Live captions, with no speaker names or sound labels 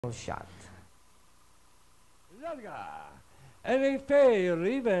shot. LIGA. And a fair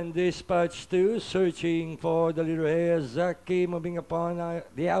even dispatch to searching for the little Zaki moving upon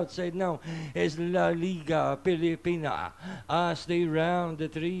the outside now is La Liga Filipina. As they round the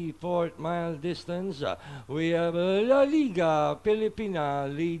 3/4 mile distance, we have La Liga Filipina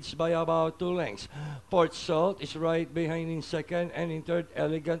leads by about 2 lengths. Port Salt is right behind in second, and in third,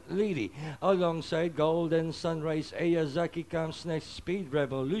 Elegant Lady. Alongside Golden Sunrise, Zaki comes next, Speed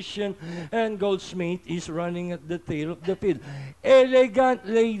Revolution, and Goldsmith is running at the tail of the field. Elegant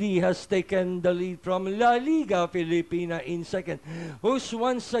Lady has taken the lead from La Liga Filipina in second, who's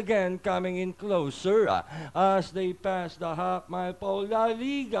once again coming in closer as they pass the half-mile pole. La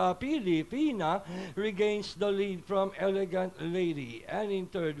Liga Filipina regains the lead from Elegant Lady, and in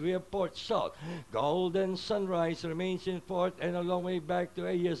third we have Port Salt. Golden Sunrise remains in fourth, and a long way back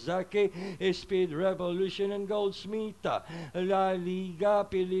to Zaki is Speed Revolution and Goldsmith. La Liga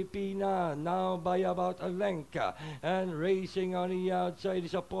Filipina now by about a length, and racing on the outside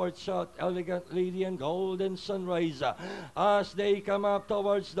is a Port Salt, Elegant Lady, and Golden Sunrise. As they come up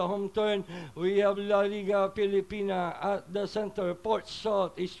towards the home turn, we have La Liga Filipina at the center. Port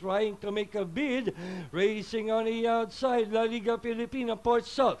Salt is trying to make a bid, racing on the outside. La Liga Filipina, Port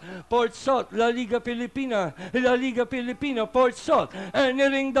Salt, La Liga Filipina, Port Salt, and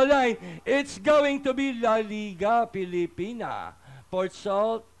nearing the line, it's going to be La Liga Filipina, Port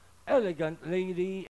Salt, Elegant Lady.